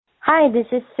Hi, this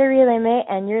is Cyrille, Aimée,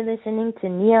 and you're listening to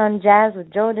Neon Jazz with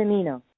Joe Domino.